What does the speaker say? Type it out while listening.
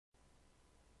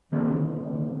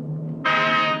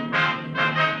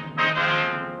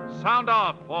Sound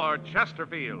off for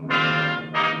Chesterfield.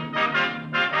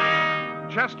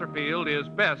 Chesterfield is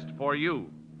best for you.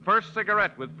 First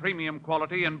cigarette with premium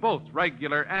quality in both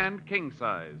regular and king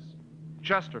size.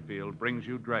 Chesterfield brings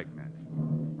you Dragnet.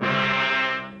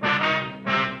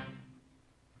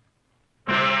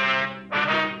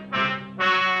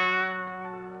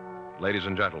 Ladies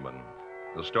and gentlemen,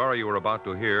 the story you are about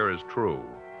to hear is true.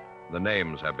 The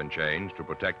names have been changed to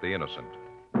protect the innocent.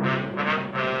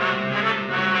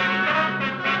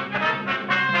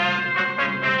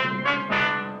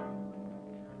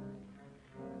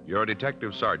 You're a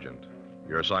detective sergeant.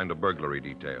 You're assigned a burglary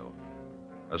detail.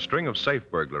 A string of safe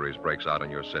burglaries breaks out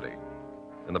in your city.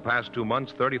 In the past 2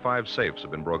 months, 35 safes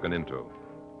have been broken into.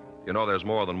 You know there's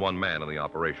more than one man in the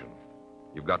operation.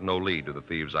 You've got no lead to the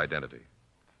thieves' identity.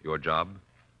 Your job?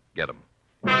 Get him.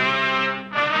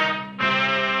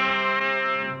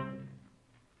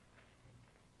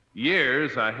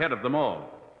 Years ahead of them all.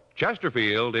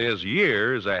 Chesterfield is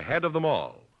years ahead of them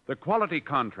all. The quality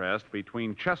contrast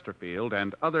between Chesterfield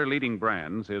and other leading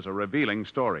brands is a revealing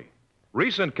story.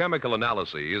 Recent chemical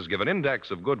analyses give an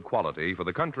index of good quality for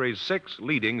the country's 6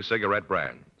 leading cigarette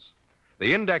brands.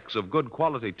 The index of good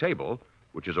quality table,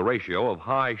 which is a ratio of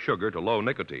high sugar to low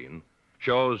nicotine,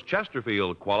 shows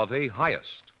Chesterfield quality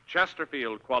highest.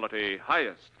 Chesterfield quality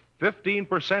highest.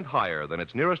 15% higher than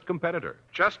its nearest competitor.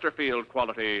 Chesterfield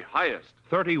quality highest.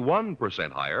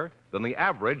 31% higher than the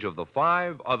average of the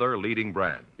 5 other leading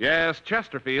brands. Yes,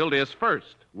 Chesterfield is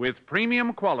first with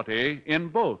premium quality in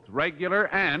both regular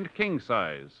and king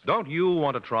size. Don't you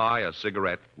want to try a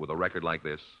cigarette with a record like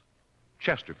this?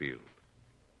 Chesterfield.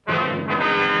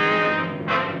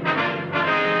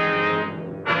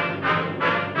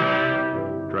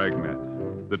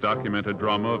 Dragnet, the documented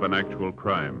drama of an actual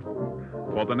crime.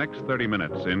 For the next 30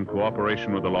 minutes, in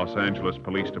cooperation with the Los Angeles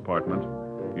Police Department,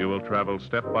 you will travel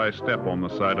step by step on the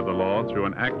side of the law through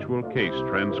an actual case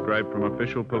transcribed from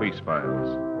official police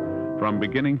files. From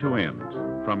beginning to end,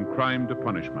 from crime to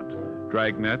punishment,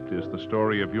 Dragnet is the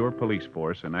story of your police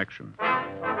force in action.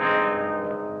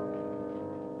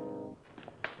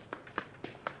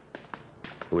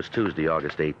 It was Tuesday,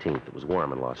 August 18th. It was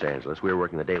warm in Los Angeles. We were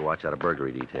working the day watch out of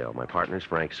burglary detail. My partner's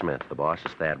Frank Smith. The boss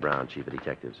is Thad Brown, chief of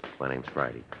detectives. My name's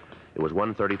Friday. It was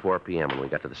 1:34 p.m. when we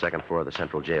got to the second floor of the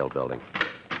Central Jail building,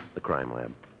 the crime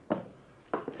lab.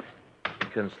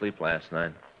 Couldn't sleep last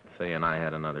night. Faye and I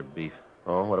had another beef.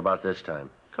 Oh, what about this time?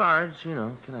 Cards, you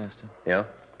know, canasta. Yeah?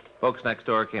 Folks next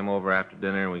door came over after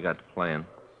dinner and we got to playing.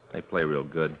 They play real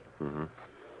good. Mm-hmm.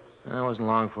 And it wasn't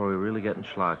long before we were really getting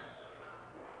schlocked.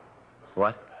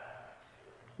 What?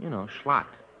 You know,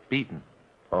 schlocked. Beaten.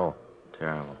 Oh.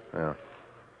 Terrible. Yeah.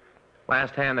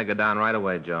 Last hand, they go down right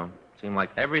away, Joe. Seemed like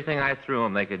everything I threw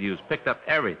them they could use. Picked up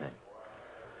everything.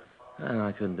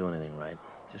 I couldn't do anything right.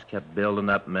 Just kept building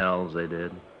up mells, they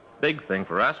did. Big thing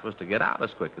for us was to get out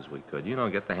as quick as we could. You know,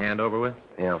 get the hand over with.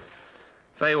 Yeah.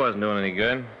 Faye wasn't doing any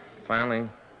good. Finally,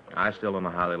 I still don't know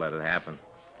how they let it happen.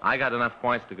 I got enough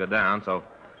points to go down, so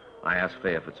I asked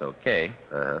Faye if it's okay.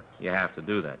 Uh-huh. You have to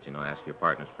do that, you know, ask your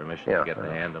partner's permission Yeah, to get the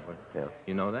hand over. Yeah.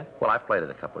 You know that? Well, I've played it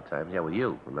a couple of times. Yeah, with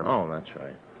you, remember? Oh, that's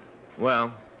right.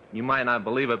 Well, you might not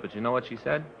believe it, but you know what she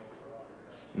said?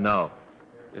 No.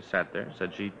 Just sat there and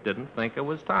said she didn't think it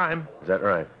was time. Is that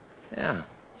right? Yeah.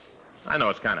 I know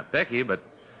it's kind of picky, but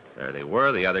there they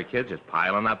were, the other kids just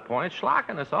piling up points,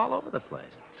 schlocking us all over the place.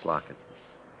 Slocking.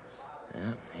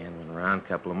 Yeah, hand went around a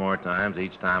couple of more times.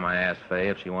 Each time I ask Faye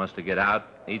if she wants to get out.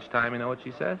 Each time, you know what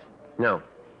she says? No.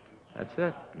 That's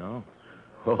it. No.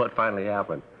 Well, what finally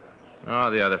happened? Oh,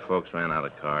 the other folks ran out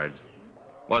of cards.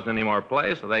 Wasn't any more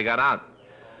play, so they got out.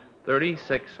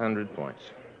 3,600 points.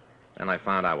 And I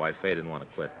found out why Faye didn't want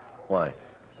to quit. Why?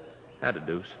 Had a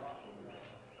deuce.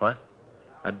 What?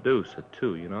 A deuce, a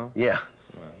 2, you know? Yeah.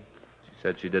 Well, she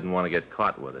said she didn't want to get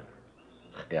caught with it.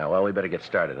 Yeah, well, we better get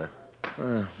started, huh?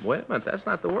 Wait a minute, that's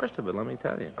not the worst of it, let me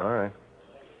tell you. All right.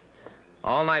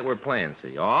 All night we're playing,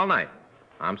 see, all night.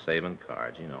 I'm saving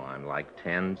cards, you know, I'm like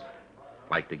tens.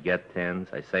 Like to get tens,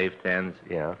 I save tens.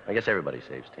 Yeah, I guess everybody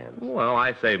saves tens. Well,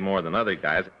 I save more than other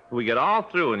guys. We get all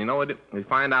through, and you know what? We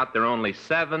find out there are only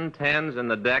 7 tens in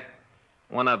the deck.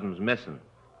 One of them's missing.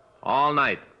 All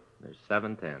night, there's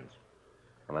 7 tens.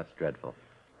 Well, that's dreadful.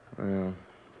 Well,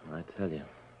 I tell you.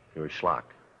 You were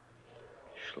schlocked.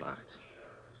 Schlocked.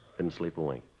 Didn't sleep a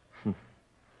wink.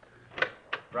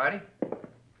 Friday?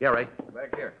 Yeah, Ray.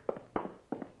 Back here.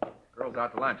 Girl's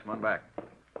out to lunch. Come on back.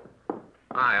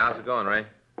 Hi, how's it going, Ray?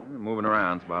 Moving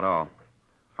around's about all.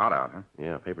 Hot out, huh?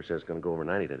 Yeah, paper says it's going to go over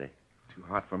 90 today. Too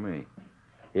hot for me.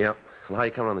 Yeah. Well, how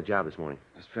you coming on the job this morning?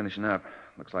 Just finishing up.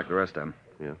 Looks like the rest of them.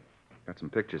 Yeah. Got some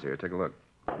pictures here. Take a look.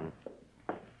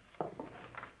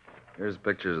 Here's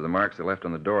pictures of the marks they left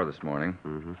on the door this morning.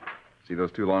 Mm-hmm. See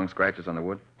those 2 long scratches on the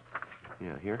wood?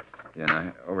 Yeah, here? Yeah,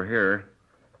 now, over here,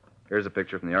 here's a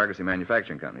picture from the Argosy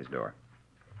Manufacturing Company's door.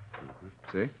 Mm-hmm.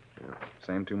 See? Yeah.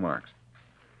 Same 2 marks.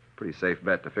 Pretty safe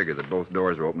bet to figure that both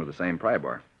doors were opened with the same pry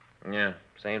bar. Yeah,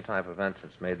 same type of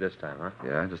entrance made this time, huh?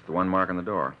 Yeah, just the 1 mark on the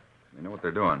door. They know what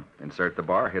they're doing. Insert the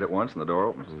bar, hit it once, and the door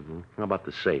opens. Mm-hmm. How about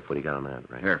the safe? What do you got on that,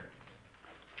 Ray? Here.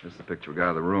 This is the picture we got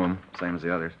of the room, same as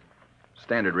the others.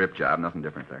 Standard rip job, nothing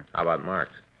different there. How about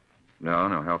marks?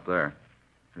 No help there.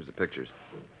 Here's the pictures.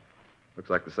 Looks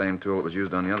like the same tool that was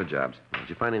used on the other jobs. Did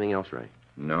you find anything else, Ray?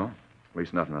 No, at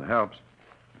least nothing that helps.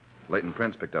 Leighton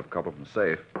Prince picked up a couple from the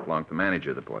safe, belonged to the manager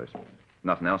of the place.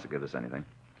 Nothing else that gives us anything.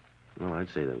 Well, I'd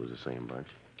say that was the same bunch.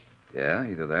 Yeah,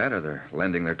 either that or they're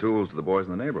lending their tools to the boys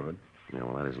in the neighborhood. Yeah,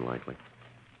 well, that isn't likely.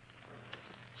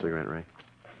 Cigarette, Ray?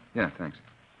 Yeah, thanks.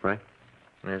 Frank?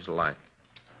 Here's the light.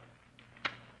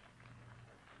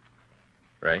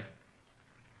 Ray?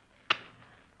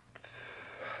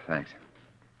 Thanks.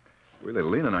 Really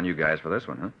leaning on you guys for this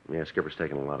one, huh? Yeah, Skipper's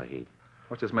taking a lot of heat.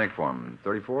 What's this make for him?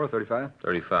 34, 35?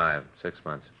 35, 6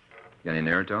 months. Got any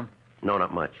nearer to him? No,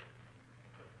 not much.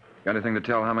 Got anything to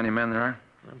tell how many men there are?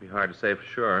 It'd be hard to say for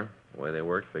sure. The way they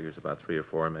work figures about 3 or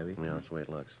 4, maybe. Yeah, that's the way it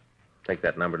looks. Take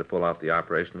that number to pull off the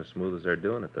operation as smooth as they're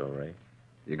doing it, though, Ray.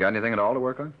 You got anything at all to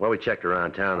work on? Well, we checked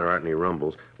around town. There aren't any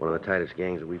rumbles. One of the tightest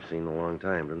gangs that we've seen in a long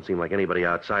time. Doesn't seem like anybody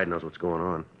outside knows what's going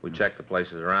on. We checked the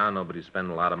places around. Nobody's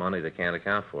spending a lot of money they can't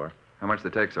account for. How much they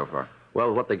take so far?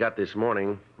 Well, what they got this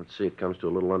morning, let's see, it comes to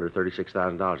a little under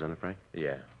 $36,000, doesn't it, Frank?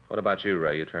 Yeah. What about you,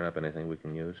 Ray? You turn up anything we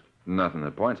can use? Nothing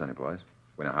that points anyplace.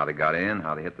 We know how they got in,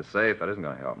 how they hit the safe. That isn't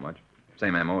going to help much.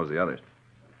 Same M.O. as the others.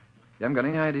 You haven't got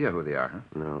any idea who they are, huh?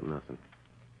 No, nothing.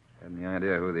 Had any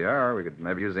idea who they are, we could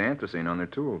maybe use the anthracene on their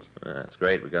tools. That's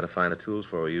great. We got to find the tools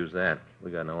before we use that.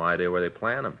 We got no idea where they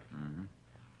plant them. Mm-hmm.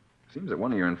 Seems that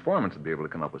one of your informants would be able to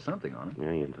come up with something on it.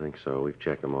 Yeah, you'd think so. We've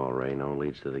checked them all, Ray. No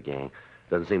leads to the gang.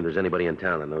 Doesn't seem there's anybody in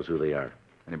town that knows who they are.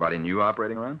 Anybody new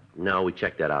operating around? No, we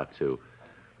checked that out, too.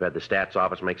 We've had the stats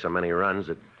office make so many runs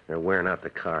that they're wearing out the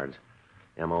cards.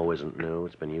 M.O. isn't new.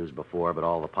 It's been used before, but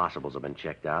all the possibles have been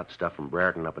checked out. Stuff from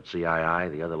Brereton up at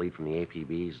CII, the other lead from the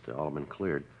APBs, they all have been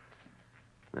cleared.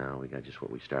 Now, we got just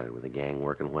what we started with, the gang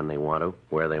working when they want to,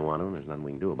 where they want to, and there's nothing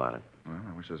we can do about it. Well,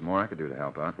 I wish there was more I could do to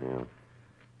help out. Yeah.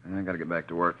 I got to get back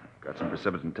to work. Got some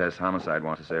precipitant tests homicide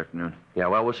wants this afternoon. Yeah,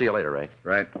 well, we'll see you later, Ray.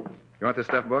 Right. You want this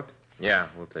stuff booked? Yeah,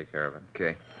 we'll take care of it.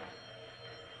 Okay.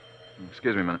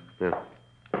 Excuse me a minute. Yeah.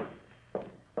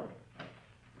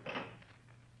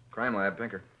 Crime lab,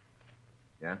 Pinker.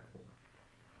 Yeah?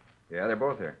 Yeah, they're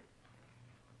both here.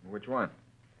 Which one?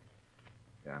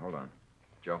 Yeah, hold on.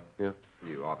 Joe? Yeah?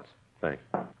 You, office. Thanks.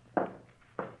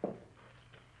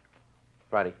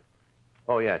 Friday.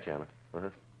 Oh, yeah, Chandler. Uh-huh.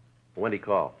 Wendy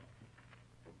call.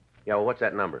 Yeah, well, what's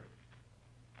that number?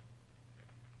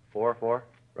 4?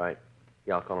 Right.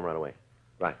 Yeah, I'll call him right away.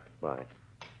 Right. Bye.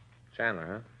 Chandler,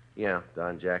 huh? Yeah,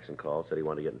 Don Jackson called, said he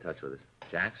wanted to get in touch with us.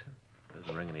 Jackson?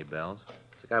 Doesn't ring any bells.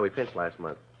 It's the guy we pinched last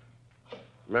month.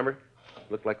 Remember?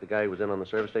 Looked like the guy who was in on the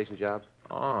service station jobs.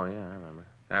 Oh, yeah, I remember.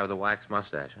 Guy with the waxed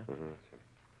mustache, huh? Mm-hmm.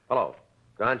 Hello.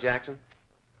 Don Jackson?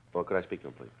 Well, could I speak to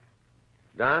him, please?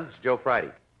 Don, it's Joe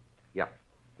Friday. Yeah.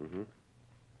 Mm-hmm.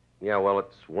 Yeah, well,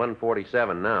 it's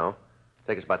 1:47 now.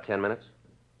 Take us about 10 minutes.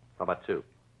 How about 2?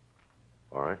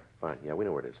 All right, fine. Yeah, we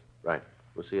know where it is. Right.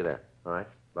 We'll see you there. All right,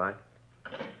 bye.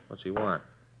 What's he want?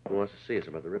 He wants to see us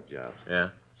about the rip jobs. Yeah?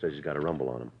 Says he's got a rumble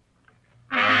on him.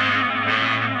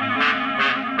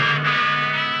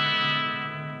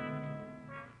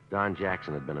 Don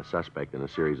Jackson had been a suspect in a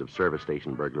series of service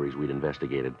station burglaries we'd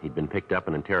investigated. He'd been picked up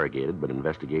and interrogated, but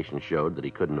investigation showed that he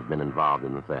couldn't have been involved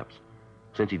in the thefts.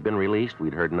 Since he'd been released,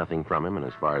 we'd heard nothing from him, and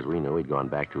as far as we knew, he'd gone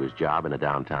back to his job in a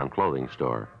downtown clothing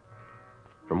store.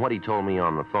 From what he told me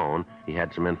on the phone, he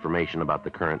had some information about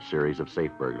the current series of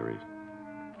safe burglaries.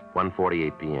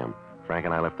 1:48 p.m. Frank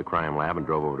and I left the crime lab and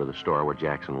drove over to the store where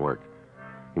Jackson worked.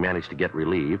 He managed to get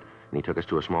relieved, and he took us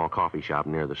to a small coffee shop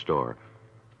near the store.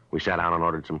 We sat down and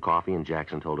ordered some coffee, and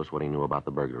Jackson told us what he knew about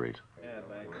the burglaries.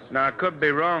 Now, I could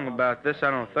be wrong about this.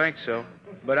 I don't think so.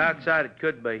 But outside, it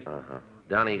could be. Uh-huh.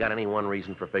 Donnie, you got any one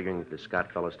reason for figuring that the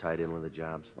Scott fellow's tied in with the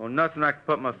jobs? Well, nothing I can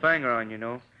put my finger on, you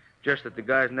know. Just that the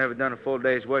guy's never done a full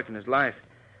day's work in his life.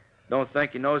 Don't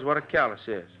think he knows what a callus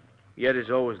is. Yet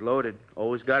he's always loaded,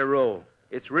 always got a roll.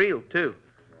 It's real, too.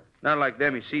 Not like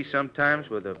them you see sometimes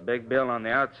with a big bill on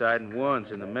the outside and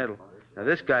ones in the middle. Now,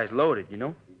 this guy's loaded, you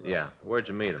know. Yeah. Where'd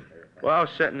you meet him? Well, I was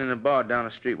sitting in a bar down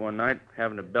the street one night,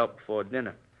 having a belt before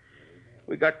dinner.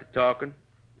 We got to talking.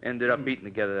 Ended up eating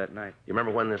together that night. You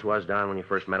remember when this was, Don, when you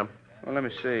first met him? Well, let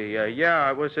me see. Yeah,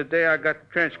 it was the day I got the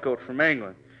trench coat from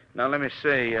England. Now, let me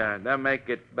see. That make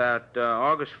it about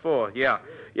August 4th. Yeah,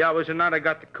 it was the night I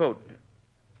got the coat.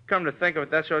 Come to think of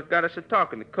it, that's what got us a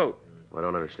talking, the coat. I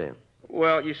don't understand.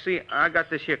 Well, you see, I got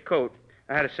this here coat.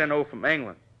 I had to send over from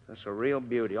England. It's a real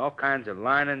beauty. All kinds of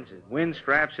linings, and wind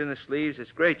straps in the sleeves.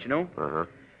 It's great, you know. Uh-huh.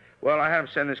 Well, I had him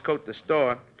send this coat to the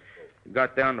store.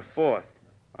 Got down the 4th.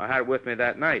 I had it with me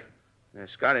that night. And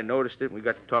Scotty noticed it, and we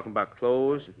got to talking about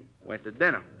clothes and went to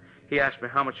dinner. He asked me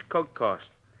how much the coat cost.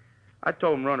 I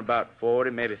told him run about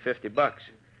 40, maybe $50.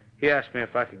 He asked me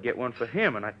if I could get one for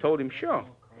him, and I told him sure.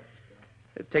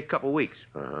 It'd take a couple weeks.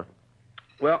 Uh-huh.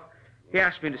 Well, he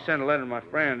asked me to send a letter to my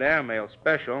friend Airmail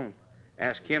Special and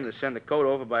ask him to send the coat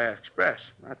over by express.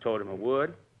 I told him I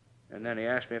would, and then he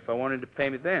asked me if I wanted to pay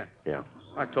me then. Yeah.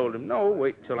 I told him no,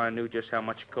 wait until I knew just how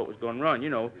much the coat was going to run. You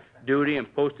know, duty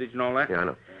and postage and all that. Yeah, I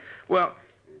know. Well,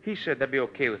 he said that'd be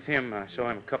okay with him. I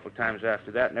saw him a couple of times after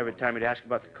that, and every time he'd ask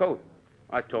about the coat,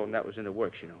 I told him that was in the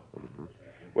works, you know. Mm-hmm.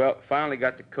 Well, finally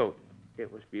got the coat.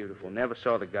 It was beautiful. Never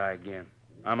saw the guy again.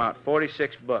 I'm out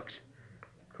 $46.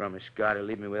 Crummy Scotty,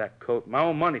 leave me with that coat. My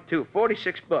own money, too.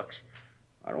 $46.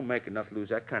 I don't make enough to lose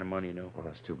that kind of money, you know. Well,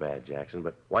 that's too bad, Jackson.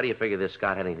 But why do you figure this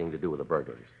Scott had anything to do with the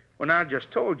burglaries? Well, now, I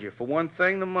just told you. For one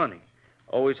thing, the money.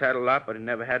 Always had a lot, but I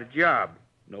never had a job.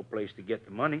 No place to get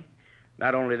the money.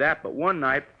 Not only that, but one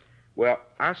night, well,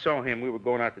 I saw him. We were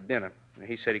going out to dinner, and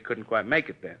he said he couldn't quite make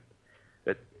it then.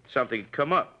 That something had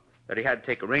come up, that he had to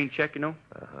take a rain check, you know.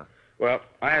 Uh-huh. Well,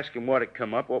 I asked him what had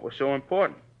come up, what was so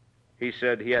important. He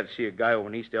said he had to see a guy over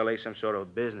in East L.A., some sort of a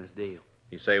business deal.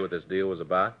 You say what this deal was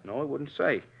about? No, he wouldn't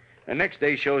say. The next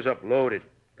day he shows up loaded.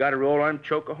 Got to roll on him,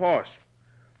 choke a horse.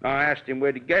 Now, I asked him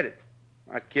where'd he get it.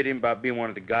 I kid him about being one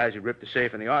of the guys who ripped the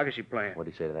safe in the Argosy plant.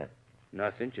 What'd he say to that?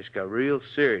 Nothing, just got real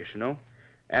serious, you know.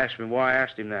 Asked me why I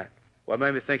asked him that. What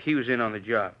made me think he was in on the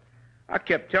job. I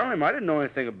kept telling him I didn't know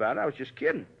anything about it. I was just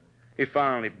kidding. He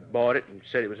finally bought it and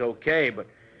said it was okay, but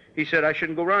he said I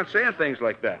shouldn't go around saying things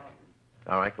like that.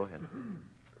 All right, go ahead.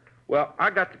 Well, I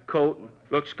got the coat and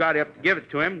looked Scotty up to give it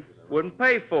to him. Wouldn't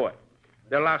pay for it.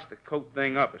 They lost the coat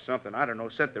thing up or something. I don't know,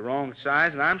 sent the wrong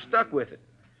size, and I'm stuck with it.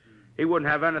 He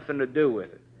wouldn't have anything to do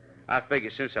with it. I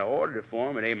figure since I ordered it for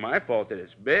him, it ain't my fault that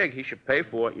it's big. He should pay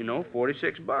for it, you know,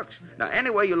 $46. Now, any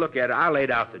way you look at it, I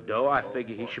laid out the dough. I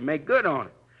figured he should make good on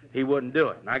it. He wouldn't do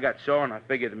it. And I got sore, and I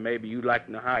figured that maybe you'd like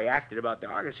to know how he acted about the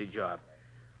Argosy job.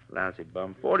 Lousy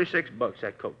bum. $46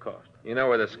 that coat cost. You know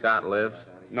where the Scott lives?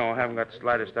 No, I haven't got the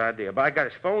slightest idea. But I got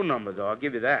his phone number, though. I'll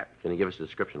give you that. Can you give us a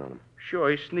description on him?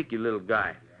 Sure, he's a sneaky little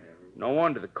guy. No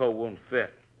wonder the coat won't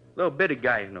fit. Little bitty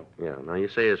guy, you know. Yeah. Now, you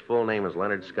say his full name is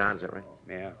Leonard Scott, is that right?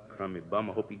 Yeah, crummy bum.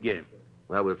 I hope you get him.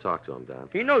 Well, we'll talk to him, Don.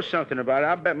 He knows something about it.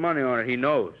 I'll bet money on it he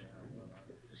knows.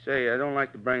 Say, I don't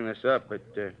like to bring this up, but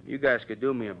you guys could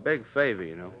do me a big favor,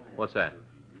 you know. What's that?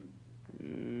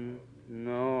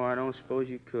 No, I don't suppose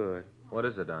you could. What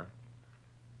is it, Don?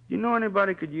 You know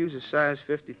anybody could use a size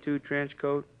 52 trench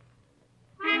coat?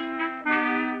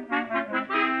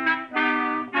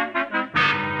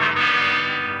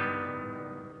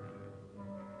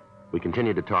 We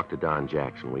continued to talk to Don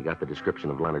Jackson. We got the description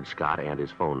of Leonard Scott and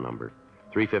his phone number.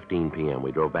 3:15 p.m.,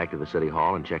 we drove back to the city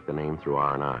hall and checked the name through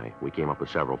R&I. We came up with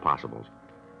several possibles.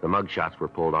 The mug shots were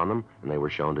pulled on them, and they were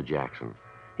shown to Jackson.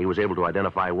 He was able to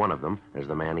identify one of them as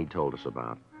the man he'd told us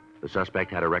about. The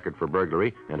suspect had a record for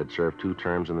burglary and had served 2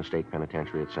 terms in the state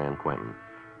penitentiary at San Quentin.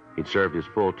 He'd served his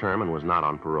full term and was not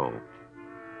on parole.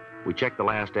 We checked the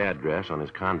last address on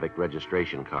his convict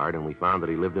registration card, and we found that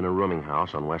he lived in a rooming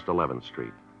house on West 11th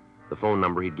Street. The phone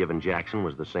number he'd given Jackson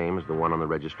was the same as the one on the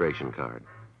registration card.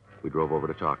 We drove over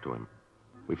to talk to him.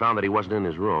 We found that he wasn't in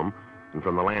his room, and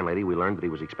from the landlady, we learned that he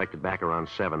was expected back around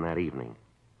 7 that evening.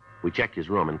 We checked his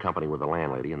room in company with the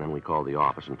landlady, and then we called the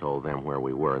office and told them where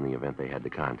we were in the event they had to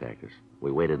contact us.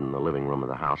 We waited in the living room of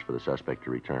the house for the suspect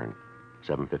to return.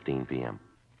 7:15 p.m.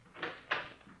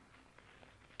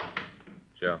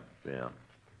 Joe. Yeah,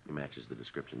 he matches the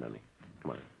description, doesn't he?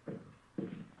 Come on.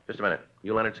 Just a minute.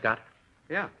 You Leonard Scott?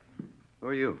 Yeah. Who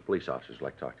are you? Police officers would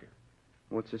like to talk to you.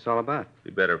 What's this all about? Be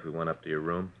better if we went up to your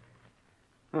room.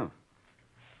 Oh.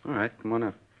 All right, come on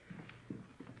up.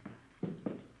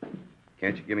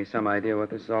 Can't you give me some idea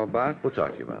what this is all about? We'll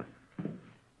talk to you about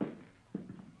it.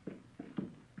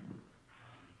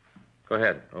 Go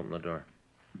ahead. Open the door.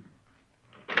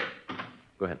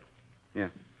 Go ahead. Yeah.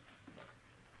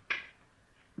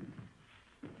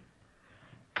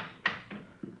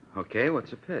 Okay,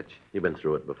 what's the pitch? You've been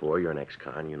through it before. You're an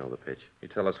ex-con. You know the pitch. You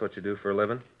tell us what you do for a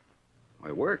living?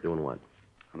 I work. Doing what?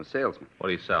 I'm a salesman. What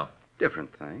do you sell?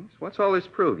 Different things. What's all this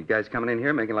prove? You guys coming in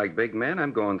here making like big men?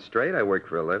 I'm going straight. I work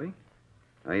for a living.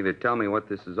 Now, either tell me what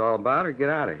this is all about or get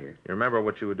out of here. You remember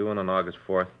what you were doing on August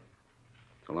 4th?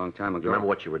 It's a long time ago. Remember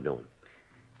what you were doing?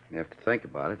 You have to think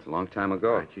about it. It's a long time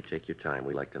ago. All right, you take your time.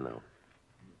 We like to know.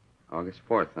 August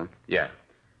 4th, huh? Yeah.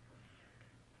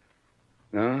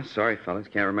 No, sorry, fellas.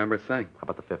 Can't remember a thing. How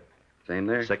about the 5th? Same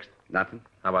there? 6th? Nothing?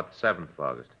 How about the 7th of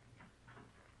August?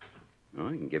 Oh,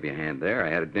 I can give you a hand there. I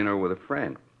had a dinner with a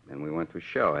friend. Then we went to a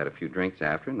show. I had a few drinks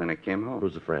after, and then I came home.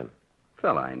 Who's the friend?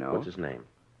 Fella I know. What's his name?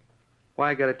 Why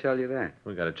I got to tell you that?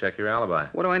 We got to check your alibi.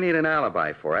 What do I need an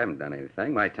alibi for? I haven't done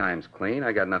anything. My time's clean.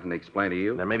 I got nothing to explain to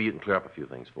you. Now, maybe you can clear up a few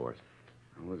things for us.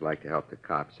 I always like to help the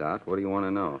cops out. What do you want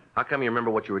to know? How come you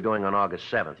remember what you were doing on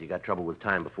August 7th? You got trouble with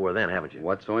time before then, haven't you?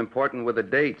 What's so important with the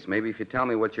dates? Maybe if you tell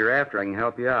me what you're after, I can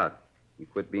help you out. You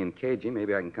quit being cagey,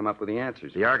 maybe I can come up with the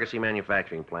answers. The Argosy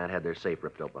manufacturing plant had their safe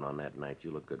ripped open on that night.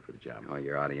 You look good for the job. Oh,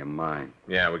 you're out of your mind.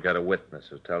 Yeah, we got a witness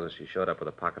who tells us you showed up with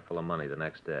a pocket full of money the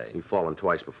next day. You've fallen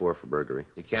twice before for burglary.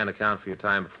 You can't account for your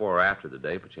time before or after the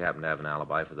date, but you happen to have an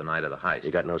alibi for the night of the heist. You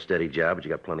got no steady job, but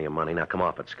you got plenty of money. Now, come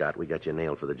off it, Scott. We got you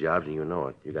nailed for the jobs, and you know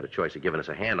it. You got a choice of giving us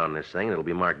a hand on this thing. It'll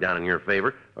be marked down in your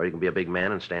favor, or you can be a big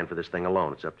man and stand for this thing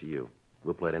alone. It's up to you.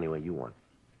 We'll play it any way you want.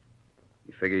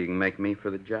 You figure you can make me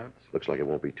for the jobs? Looks like it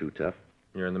won't be too tough.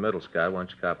 You're in the middle, Scott. Why don't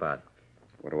you cop out?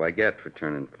 What do I get for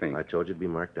turning pink? I told you it'd be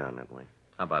marked down that way.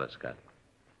 How about it, Scott?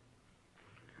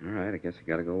 All right, I guess I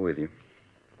got to go with you.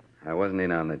 I wasn't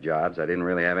in on the jobs. I didn't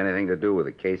really have anything to do with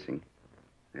the casing.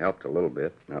 I helped a little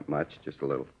bit. Not much, just a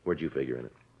little. Where'd you figure in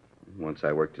it? Once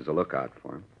I worked as a lookout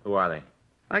for him. Who are they?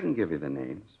 I can give you the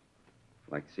names.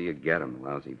 Like to see you get 'em,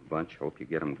 lousy bunch. Hope you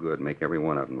get 'em good. Make every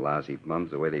one of 'em lousy bums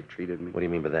the way they treated me. What do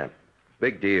you mean by that?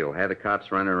 Big deal. Had the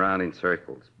cops running around in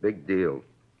circles. Big deal.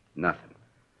 Nothing.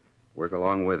 Work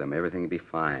along with them. Everything will be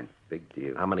fine. Big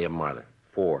deal. How many of them are there?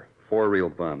 4. 4 real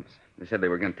bums. They said they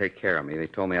were going to take care of me. They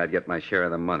told me I'd get my share of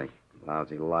the money.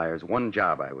 Lousy liars. One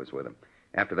job I was with them.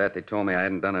 After that, they told me I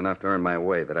hadn't done enough to earn my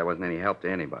way, that I wasn't any help to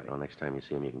anybody. Well, next time you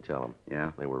see them, you can tell them.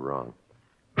 Yeah? They were wrong.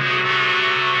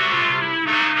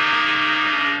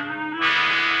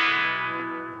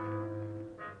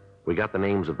 We got the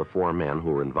names of the 4 men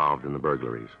who were involved in the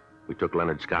burglaries. We took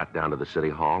Leonard Scott down to the city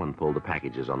hall and pulled the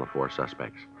packages on the 4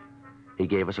 suspects. He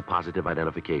gave us a positive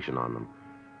identification on them.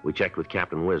 We checked with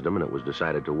Captain Wisdom, and it was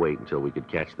decided to wait until we could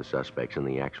catch the suspects in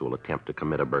the actual attempt to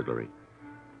commit a burglary.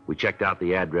 We checked out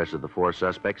the address of the 4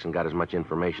 suspects and got as much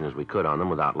information as we could on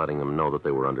them without letting them know that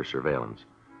they were under surveillance.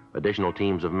 Additional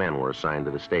teams of men were assigned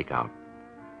to the stakeout.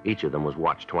 Each of them was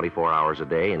watched 24 hours a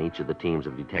day, and each of the teams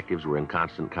of detectives were in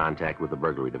constant contact with the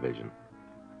burglary division.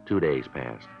 2 days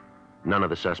passed. None of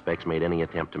the suspects made any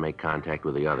attempt to make contact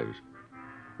with the others.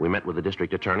 We met with the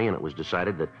district attorney, and it was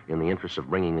decided that in the interest of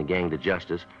bringing the gang to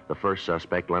justice, the first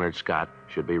suspect, Leonard Scott,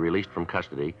 should be released from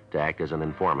custody to act as an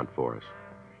informant for us.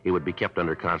 He would be kept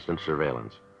under constant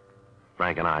surveillance.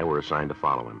 Frank and I were assigned to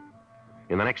follow him.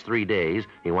 In the next 3 days,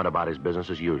 he went about his business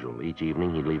as usual. Each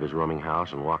evening, he'd leave his rooming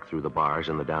house and walk through the bars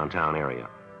in the downtown area.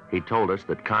 He told us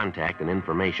that contact and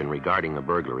information regarding the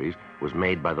burglaries was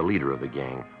made by the leader of the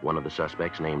gang, one of the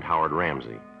suspects named Howard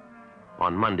Ramsey.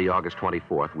 On Monday, August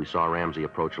 24th, we saw Ramsey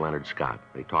approach Leonard Scott.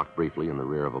 They talked briefly in the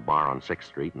rear of a bar on 6th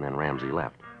Street, and then Ramsey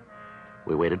left.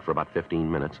 We waited for about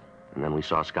 15 minutes, and then we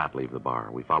saw Scott leave the bar.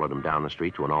 We followed him down the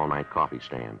street to an all-night coffee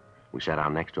stand. We sat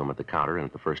down next to him at the counter, and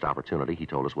at the first opportunity, he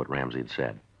told us what Ramsey had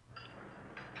said.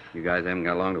 You guys haven't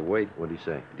got long to wait. What'd he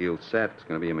say? Deal's set. It's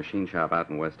going to be a machine shop out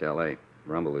in West L.A.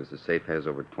 Rumble is the safe has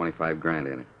over 25 grand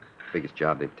in it. Biggest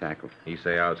job they've tackled. You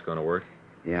say how it's going to work?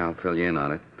 Yeah, I'll fill you in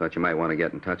on it. Thought you might want to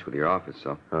get in touch with your office,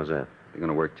 so How's that? they're going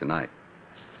to work tonight.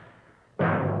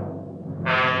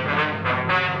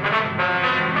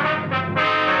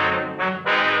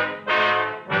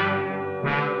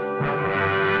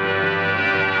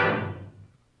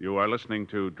 You are listening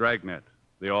to Dragnet,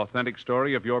 the authentic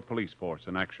story of your police force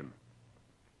in action.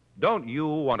 Don't you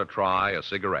want to try a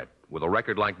cigarette with a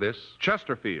record like this?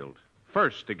 Chesterfield,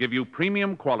 first to give you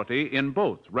premium quality in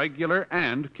both regular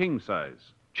and king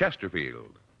size.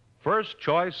 Chesterfield, first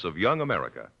choice of young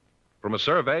America. From a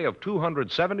survey of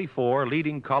 274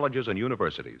 leading colleges and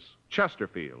universities.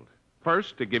 Chesterfield,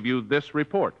 first to give you this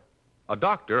report. A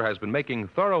doctor has been making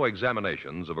thorough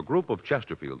examinations of a group of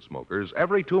Chesterfield smokers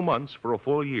every 2 months for a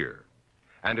full year.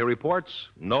 And he reports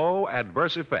no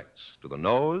adverse effects to the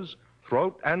nose,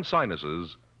 throat, and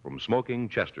sinuses from smoking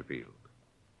Chesterfield.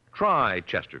 Try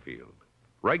Chesterfield,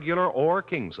 regular or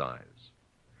king size.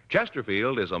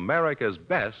 Chesterfield is America's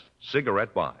best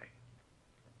cigarette buy.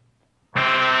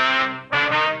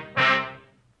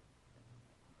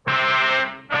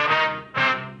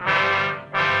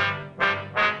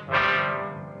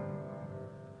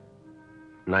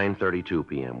 9:32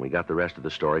 p.m. We got the rest of the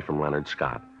story from Leonard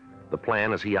Scott. The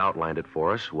plan, as he outlined it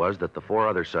for us, was that the 4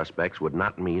 other suspects would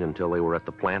not meet until they were at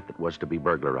the plant that was to be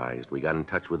burglarized. We got in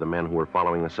touch with the men who were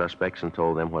following the suspects and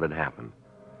told them what had happened.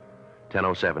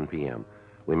 10:07 p.m.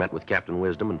 We met with Captain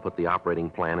Wisdom and put the operating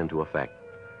plan into effect.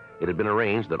 It had been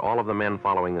arranged that all of the men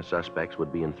following the suspects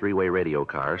would be in 3-way radio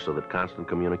cars so that constant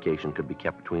communication could be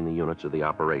kept between the units of the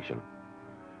operation.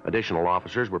 Additional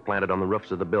officers were planted on the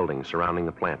roofs of the buildings surrounding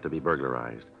the plant to be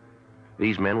burglarized.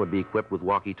 These men would be equipped with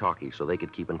walkie-talkies so they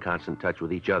could keep in constant touch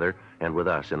with each other and with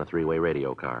us in a 3-way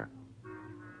radio car.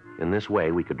 In this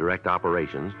way, we could direct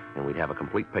operations, and we'd have a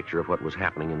complete picture of what was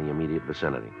happening in the immediate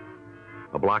vicinity.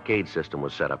 A blockade system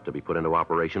was set up to be put into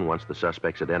operation once the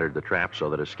suspects had entered the trap so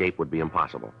that escape would be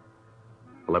impossible.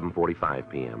 11:45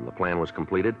 p.m. The plan was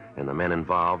completed, and the men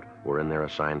involved were in their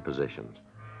assigned positions.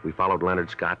 We followed Leonard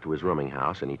Scott to his rooming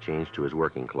house, and he changed to his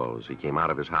working clothes. He came out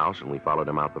of his house, and we followed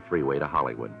him out the freeway to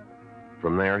Hollywood.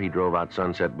 From there, he drove out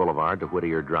Sunset Boulevard to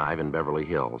Whittier Drive in Beverly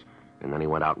Hills, and then he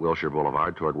went out Wilshire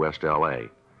Boulevard toward West L.A.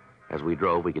 As we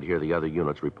drove, we could hear the other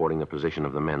units reporting the position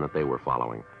of the men that they were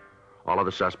following. All of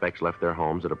the suspects left their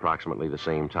homes at approximately the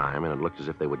same time, and it looked as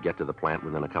if they would get to the plant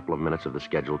within a couple of minutes of the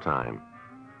scheduled time.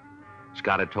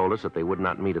 Scott had told us that they would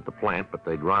not meet at the plant, but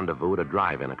they'd rendezvous at a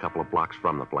drive-in a couple of blocks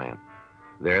from the plant.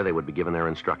 There, they would be given their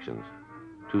instructions.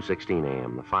 2:16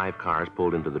 a.m., the 5 cars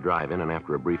pulled into the drive-in, and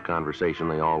after a brief conversation,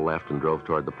 they all left and drove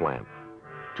toward the plant.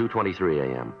 2:23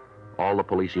 a.m., all the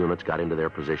police units got into their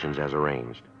positions as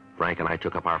arranged. Frank and I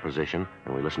took up our position,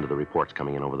 and we listened to the reports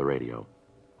coming in over the radio.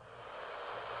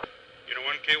 Unit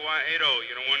 1KY80,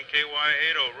 Unit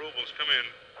 1KY80, Rubles, come in.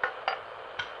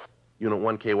 Unit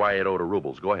 1KY80 to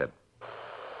Rubles, go ahead.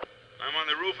 I'm on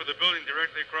the roof of the building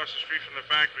directly across the street from the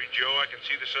factory, Joe. I can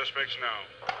see the suspects now.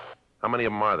 How many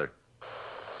of them are there?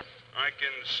 I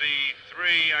can see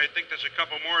 3. I think there's a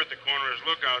couple more at the corner as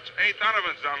lookouts. Hey,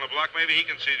 Donovan's down the block. Maybe he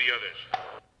can see the others.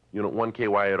 Unit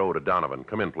 1KY80 to Donovan.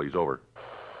 Come in, please. Over.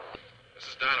 This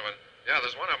is Donovan. Yeah,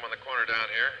 there's one of them on the corner down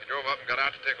here. He drove up and got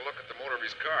out to take a look at the motor of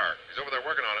his car. He's over there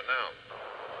working on it now.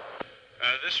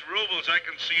 This Rubles, I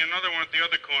can see another one at the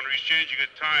other corner. He's changing a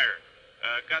tire.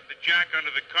 Got the jack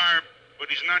under the car, but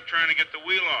he's not trying to get the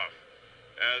wheel off.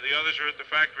 The others are at the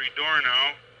factory door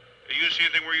now. You see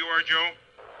anything where you are, Joe?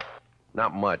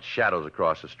 Not much. Shadows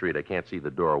across the street. I can't see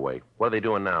the doorway. What are they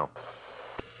doing now?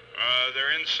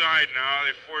 They're inside now.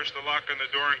 They forced the lock on the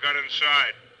door and got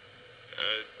inside.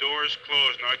 Door's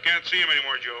closed now. I can't see him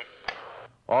anymore, Joe.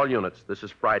 All units, this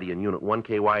is Friday in Unit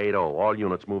 1KY80. All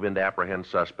units move in to apprehend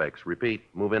suspects. Repeat,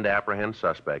 move in to apprehend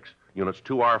suspects. Units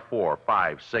 2R4,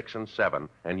 5, 6, and 7,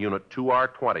 and Unit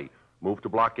 2R20 move to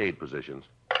blockade positions.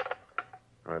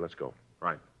 All right, let's go.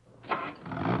 Right.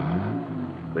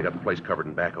 They got the place covered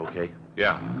in back, okay?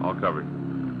 Yeah, all covered.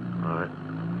 All right.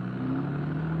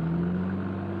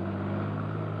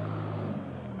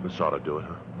 This ought to do it,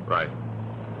 huh? Right.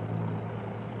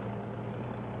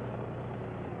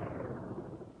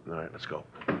 All right, let's go.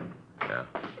 Yeah.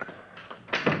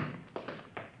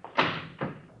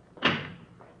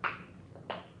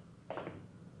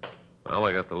 Well,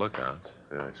 I got the lookouts.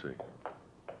 Yeah, I see.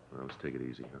 Well, let's take it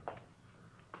easy, huh?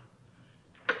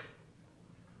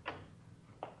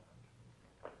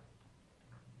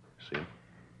 See him?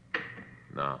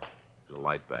 No. There's a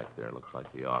light back there. Looks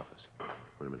like the office.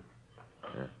 Wait a minute.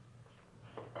 Yeah.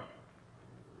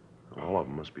 All of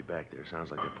them must be back there.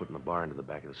 Sounds like they're putting the bar into the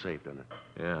back of the safe, doesn't it?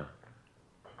 Yeah.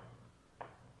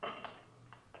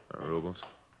 Rubles?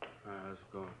 Let's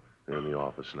go. They're in the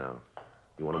office now.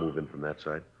 You want to move in from that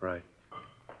side? Right.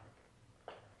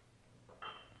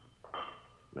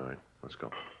 All right, let's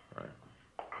go. Right.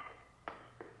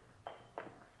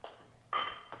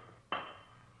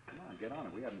 Come on, get on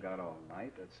it. We haven't got all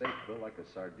night. That safe built like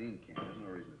a sardine can. There's no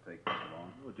reason to take this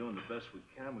long. We're doing the best we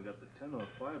can. We got the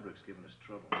 1005 bricks giving us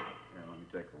trouble. Here, let me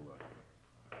take a look.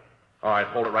 All right,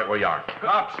 hold it right where you are.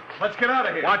 Cops, let's get out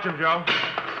of here. Watch him, Joe.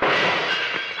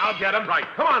 I'll get him. Right.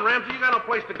 Come on, Ramsey. You got no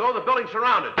place to go. The building's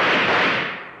surrounded.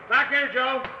 Back here,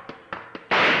 Joe.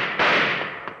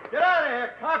 Get out of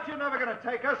here, cops. You're never going to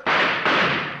take us.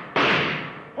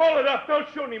 Hold it up. Don't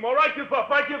shoot anymore. I give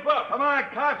up. I give up. Come on,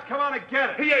 cops. Come on and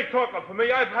get it. He ain't talking for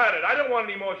me. I've had it. I don't want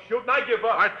any more shooting. I give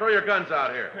up. All right, throw your guns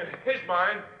out here. His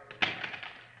mine.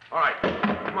 All right.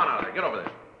 Come on out of there. Get over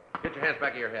there. Get your hands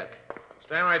back of your head.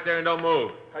 Stand right there and don't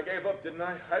move. I gave up, didn't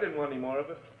I? I didn't want any more of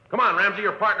it. Come on, Ramsey.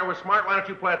 Your partner was smart. Why don't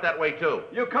you play it that way, too?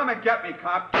 You come and get me,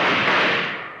 cop.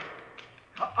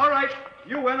 All right.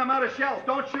 You win. I'm out of shells.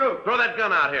 Don't shoot. Throw that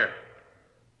gun out here.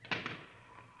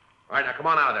 All right, now come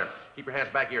on out of there. Keep your hands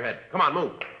back of your head. Come on,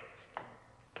 move.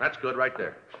 That's good right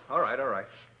there. All right, all right.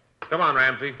 Come on,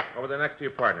 Ramsey. Over there next to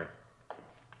your partner.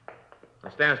 Now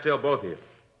stand still, both of you.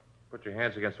 Put your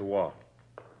hands against the wall.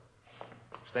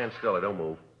 Stand still. I don't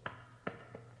move.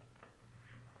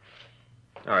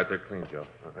 All right, they're clean, Joe.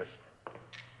 All right.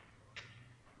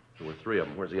 There were three of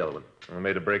them. Where's the other one? I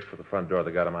made a break for the front door.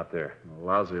 They got him out there.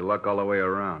 Lousy luck all the way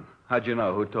around. How'd you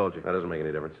know? Who told you? That doesn't make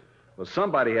any difference. Well,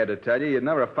 somebody had to tell you. You'd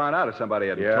never have found out if somebody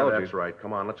hadn't told you. Yeah, that's right.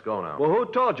 Come on, let's go now. Well, who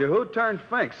told you? Who turned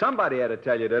Fink? Somebody had to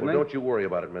tell you, didn't Well, they? don't you worry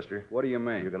about it, mister. What do you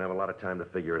mean? You're going to have a lot of time to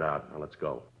figure it out. Now, let's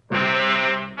go.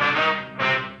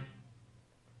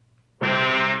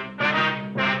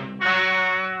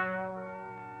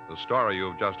 The story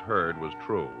you've just heard was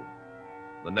true.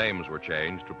 The names were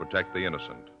changed to protect the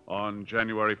innocent. On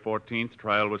January 14th,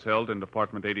 trial was held in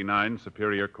Department 89,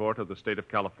 Superior Court of the State of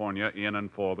California, in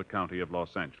and for the County of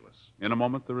Los Angeles. In a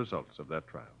moment, the results of that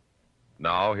trial.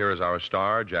 Now, here is our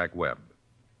star, Jack Webb.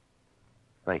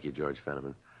 Thank you, George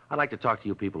Fenneman. I'd like to talk to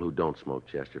you people who don't smoke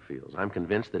Chesterfields. I'm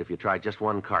convinced that if you try just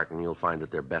one carton, you'll find that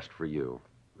they're best for you.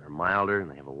 They're milder and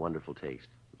they have a wonderful taste.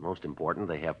 Most important,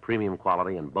 they have premium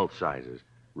quality in both sizes,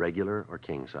 regular or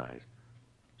king size.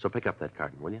 So pick up that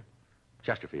carton, will you?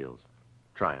 Chesterfields.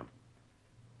 Try 'em.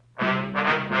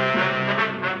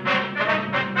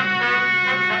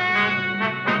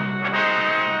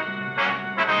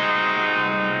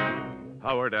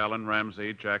 Howard Allen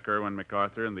Ramsey, Jack Irwin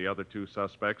MacArthur, and the other two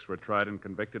suspects were tried and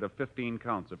convicted of 15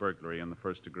 counts of burglary in the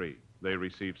first degree. They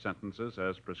received sentences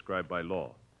as prescribed by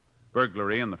law.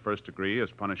 Burglary in the first degree is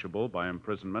punishable by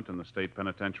imprisonment in the state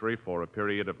penitentiary for a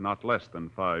period of not less than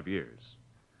 5 years.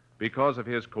 Because of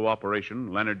his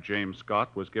cooperation, Leonard James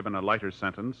Scott was given a lighter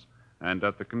sentence and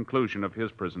at the conclusion of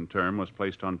his prison term was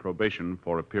placed on probation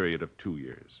for a period of 2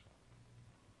 years.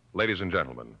 Ladies and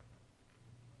gentlemen,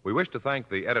 we wish to thank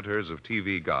the editors of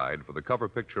TV Guide for the cover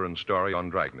picture and story on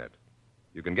Dragnet.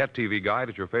 You can get TV Guide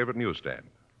at your favorite newsstand.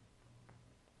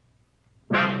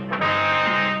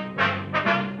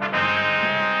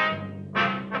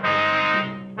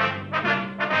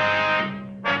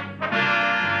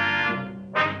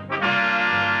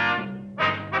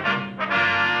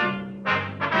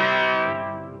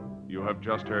 You have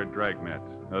just heard Dragnet,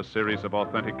 a series of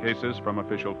authentic cases from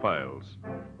official files.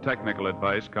 Technical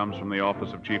advice comes from the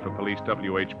Office of Chief of Police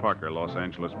W.H. Parker, Los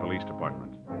Angeles Police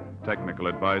Department. Technical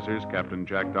advisors, Captain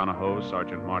Jack Donahoe,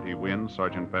 Sergeant Marty Wynn,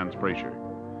 Sergeant Vance Brasher.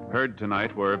 Heard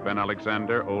tonight were Ben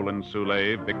Alexander, Olin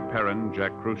Soule, Vic Perrin,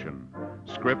 Jack Crucian.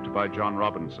 Script by John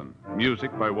Robinson.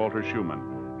 Music by Walter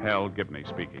Schumann. Hal Gibney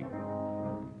speaking.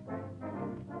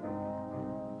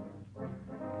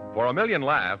 For a million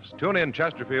laughs, tune in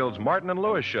Chesterfield's Martin and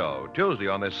Lewis Show, Tuesday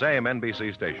on this same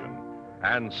NBC station.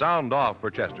 And sound off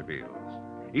for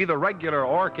Chesterfields. Either regular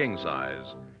or king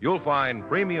size, you'll find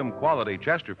premium quality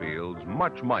Chesterfields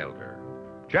much milder.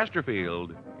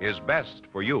 Chesterfield is best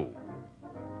for you.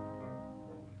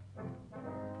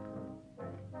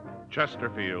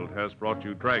 Chesterfield has brought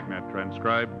you Dragnet,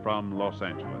 transcribed from Los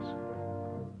Angeles.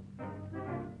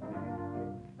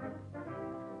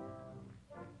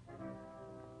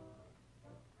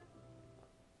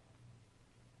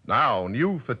 Now,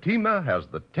 new Fatima has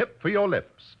the tip for your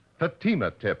lips.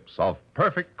 Fatima tips of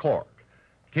perfect cork.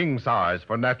 King size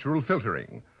for natural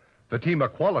filtering. Fatima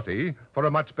quality for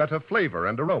a much better flavor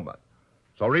and aroma.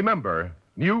 So remember,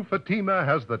 new Fatima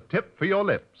has the tip for your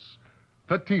lips.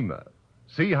 Fatima.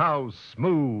 See how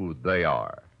smooth they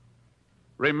are.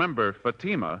 Remember,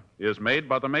 Fatima is made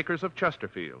by the makers of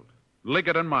Chesterfield,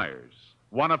 Liggett and Myers,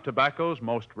 one of tobacco's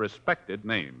most respected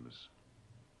names.